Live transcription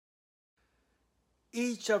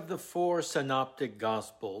Each of the four synoptic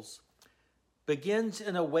gospels begins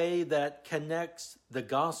in a way that connects the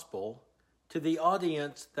gospel to the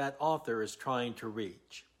audience that author is trying to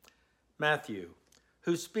reach. Matthew,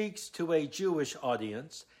 who speaks to a Jewish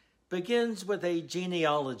audience, begins with a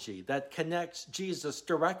genealogy that connects Jesus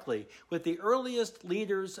directly with the earliest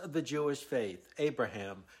leaders of the Jewish faith,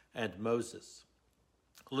 Abraham and Moses.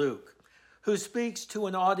 Luke, who speaks to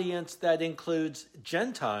an audience that includes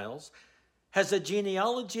Gentiles, has a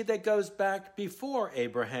genealogy that goes back before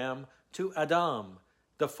Abraham to Adam,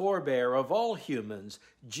 the forebear of all humans,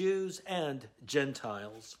 Jews and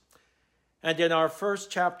Gentiles. And in our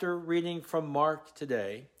first chapter, reading from Mark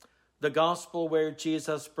today, the gospel where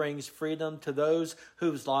Jesus brings freedom to those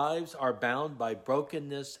whose lives are bound by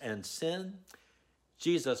brokenness and sin,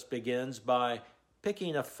 Jesus begins by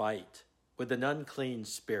picking a fight with an unclean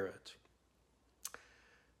spirit.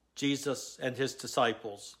 Jesus and his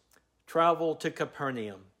disciples travel to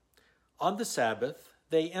Capernaum. On the Sabbath,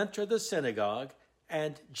 they enter the synagogue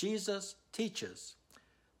and Jesus teaches.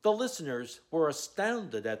 The listeners were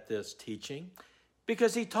astounded at this teaching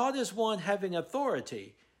because he taught as one having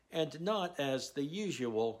authority and not as the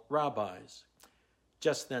usual rabbis.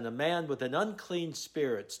 Just then a man with an unclean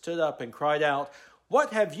spirit stood up and cried out,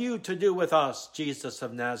 "What have you to do with us, Jesus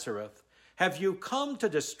of Nazareth? Have you come to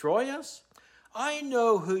destroy us? I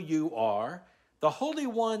know who you are, the Holy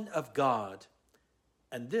One of God."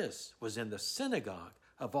 And this was in the synagogue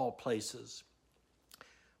of all places.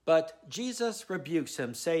 But Jesus rebukes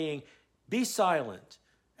him, saying, "Be silent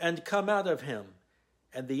and come out of him."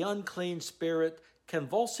 And the unclean spirit,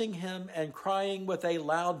 convulsing him and crying with a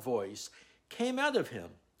loud voice, came out of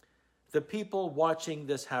him. The people watching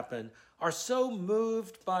this happen are so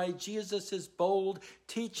moved by Jesus' bold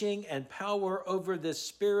teaching and power over this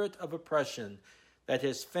spirit of oppression that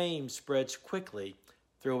his fame spreads quickly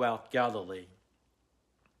throughout Galilee.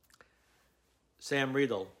 Sam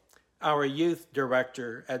Riedel, our youth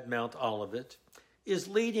director at Mount Olivet, is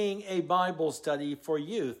leading a Bible study for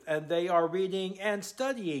youth, and they are reading and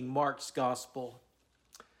studying Mark's Gospel.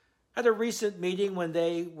 At a recent meeting when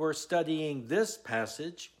they were studying this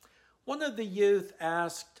passage, one of the youth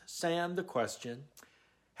asked Sam the question,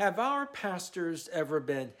 "Have our pastors ever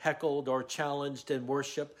been heckled or challenged in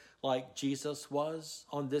worship like Jesus was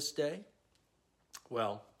on this day?"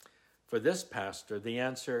 Well, for this pastor, the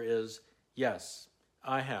answer is yes,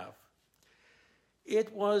 I have.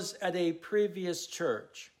 It was at a previous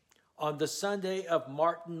church on the Sunday of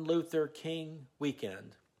Martin Luther King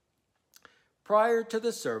weekend. Prior to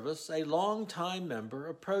the service, a longtime member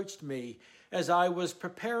approached me as I was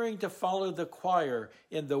preparing to follow the choir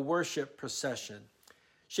in the worship procession.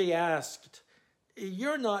 She asked,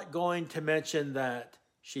 "You're not going to mention that,"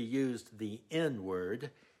 she used the N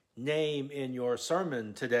word, "name in your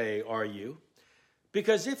sermon today, are you?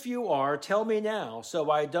 Because if you are, tell me now so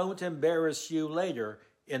I don't embarrass you later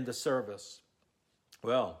in the service."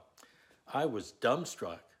 Well, I was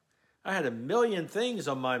dumbstruck. I had a million things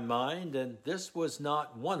on my mind, and this was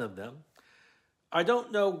not one of them. I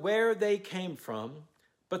don't know where they came from,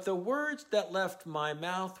 but the words that left my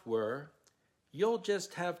mouth were, "You'll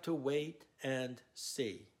just have to wait and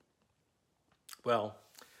see." Well,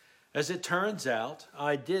 as it turns out,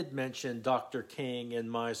 I did mention Dr. King in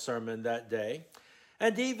my sermon that day,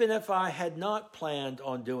 and even if I had not planned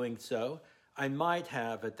on doing so, I might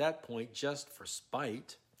have at that point just for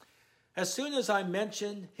spite. As soon as I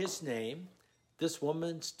mentioned his name, this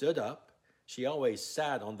woman stood up. She always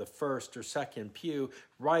sat on the first or second pew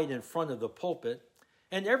right in front of the pulpit,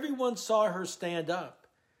 and everyone saw her stand up.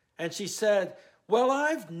 And she said, "Well,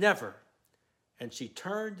 I've never." And she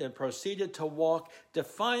turned and proceeded to walk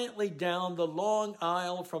defiantly down the long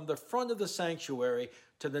aisle from the front of the sanctuary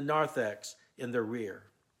to the narthex in the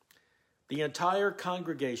rear. The entire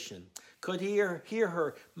congregation could hear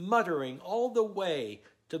her muttering all the way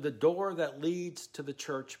to the door that leads to the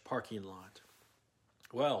church parking lot.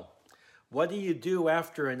 Well, what do you do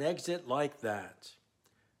after an exit like that?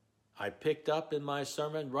 I picked up in my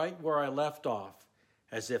sermon right where I left off,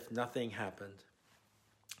 as if nothing happened.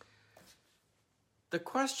 The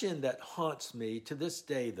question that haunts me to this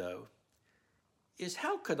day, though, is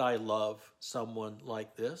how could I love someone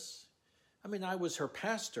like this? I mean, I was her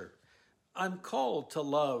pastor. I'm called to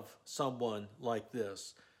love someone like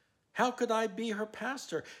this. How could I be her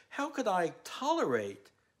pastor? How could I tolerate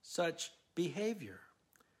such behavior?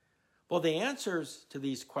 Well, the answers to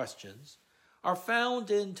these questions are found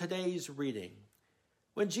in today's reading.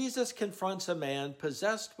 When Jesus confronts a man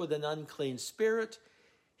possessed with an unclean spirit,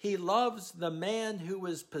 he loves the man who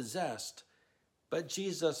is possessed, but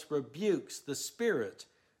Jesus rebukes the spirit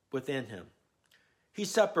within him. He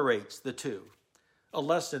separates the two. a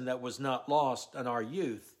lesson that was not lost on our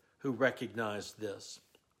youth who recognized this.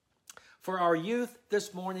 For our youth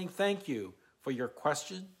this morning, thank you for your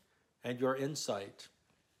question and your insight.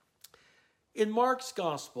 In Mark's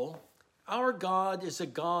gospel, our God is a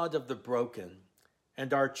God of the broken,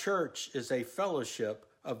 and our church is a fellowship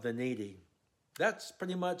of the needy. That's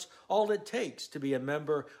pretty much all it takes to be a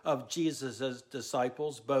member of Jesus'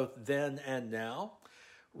 disciples, both then and now.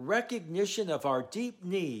 Recognition of our deep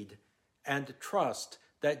need and trust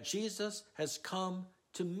that Jesus has come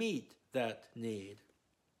to meet that need.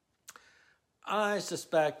 I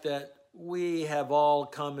suspect that we have all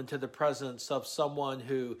come into the presence of someone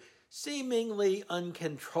who seemingly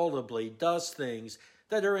uncontrollably does things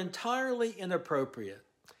that are entirely inappropriate,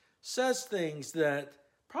 says things that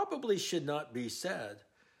probably should not be said.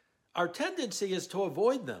 Our tendency is to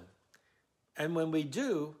avoid them. And when we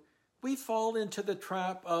do, we fall into the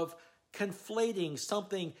trap of conflating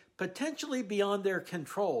something potentially beyond their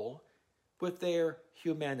control with their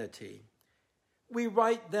humanity. We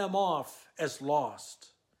write them off as lost.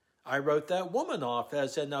 I wrote that woman off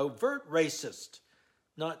as an overt racist,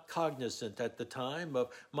 not cognizant at the time of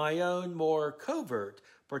my own more covert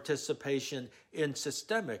participation in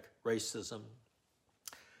systemic racism.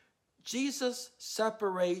 Jesus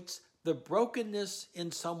separates the brokenness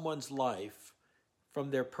in someone's life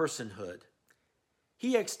from their personhood.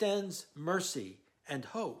 He extends mercy and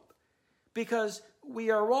hope because we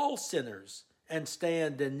are all sinners and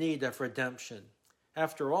stand in need of redemption.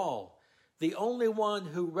 After all, the only one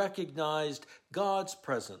who recognized God's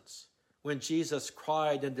presence when Jesus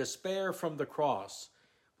cried in despair from the cross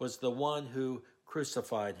was the one who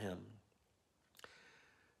crucified him.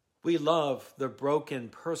 We love the broken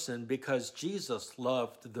person because Jesus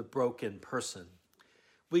loved the broken person.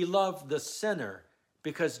 We love the sinner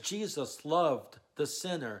because Jesus loved the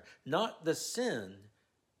sinner, not the sin,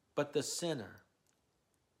 but the sinner.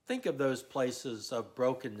 Think of those places of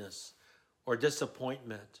brokenness or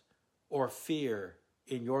disappointment or fear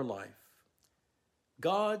in your life.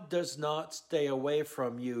 God does not stay away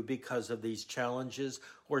from you because of these challenges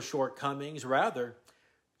or shortcomings. Rather,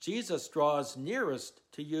 Jesus draws nearest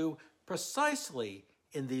to you precisely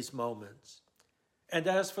in these moments. And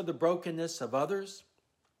as for the brokenness of others,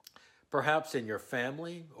 perhaps in your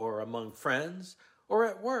family or among friends or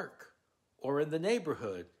at work or in the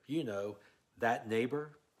neighborhood, you know, that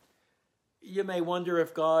neighbor, you may wonder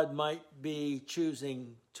if God might be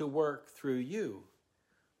choosing to work through you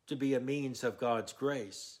to be a means of God's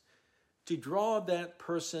grace, to draw that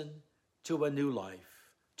person to a new life,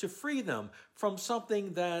 to free them from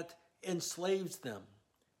something that enslaves them.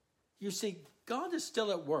 You see, God is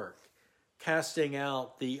still at work, casting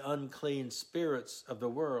out the unclean spirits of the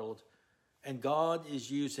world, and God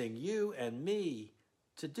is using you and me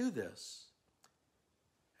to do this.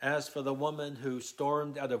 As for the woman who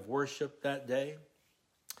stormed out of worship that day,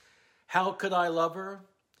 how could I love her?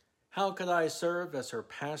 How could I serve as her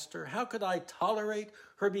pastor? How could I tolerate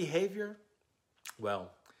her behavior?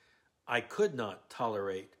 Well, I could not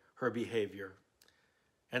tolerate her behavior,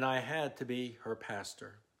 and I had to be her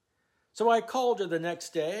pastor. So I called her the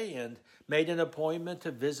next day and made an appointment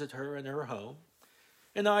to visit her in her home.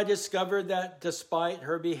 And I discovered that despite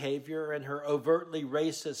her behavior and her overtly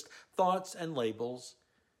racist thoughts and labels,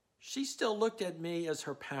 she still looked at me as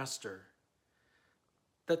her pastor,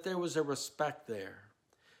 that there was a respect there,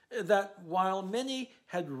 that while many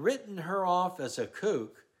had written her off as a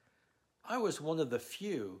kook, I was one of the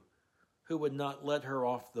few who would not let her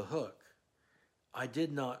off the hook. I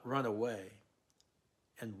did not run away.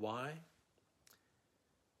 And why?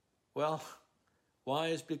 Well, why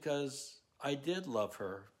is because I did love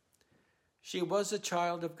her. She was a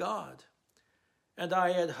child of God, and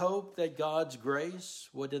I had hoped that God's grace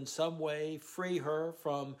would in some way free her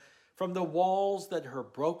from the walls that her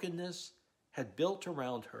brokenness had built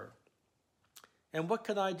around her. And what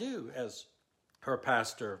could I do as her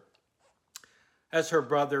pastor, as her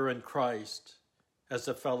brother in Christ, as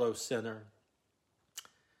a fellow sinner?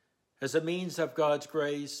 As a means of God's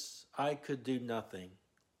grace, I could do nothing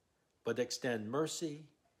but extend mercy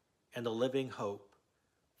and a living hope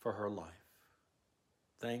for her life.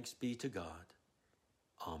 Thanks be to God.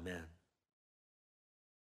 Amen.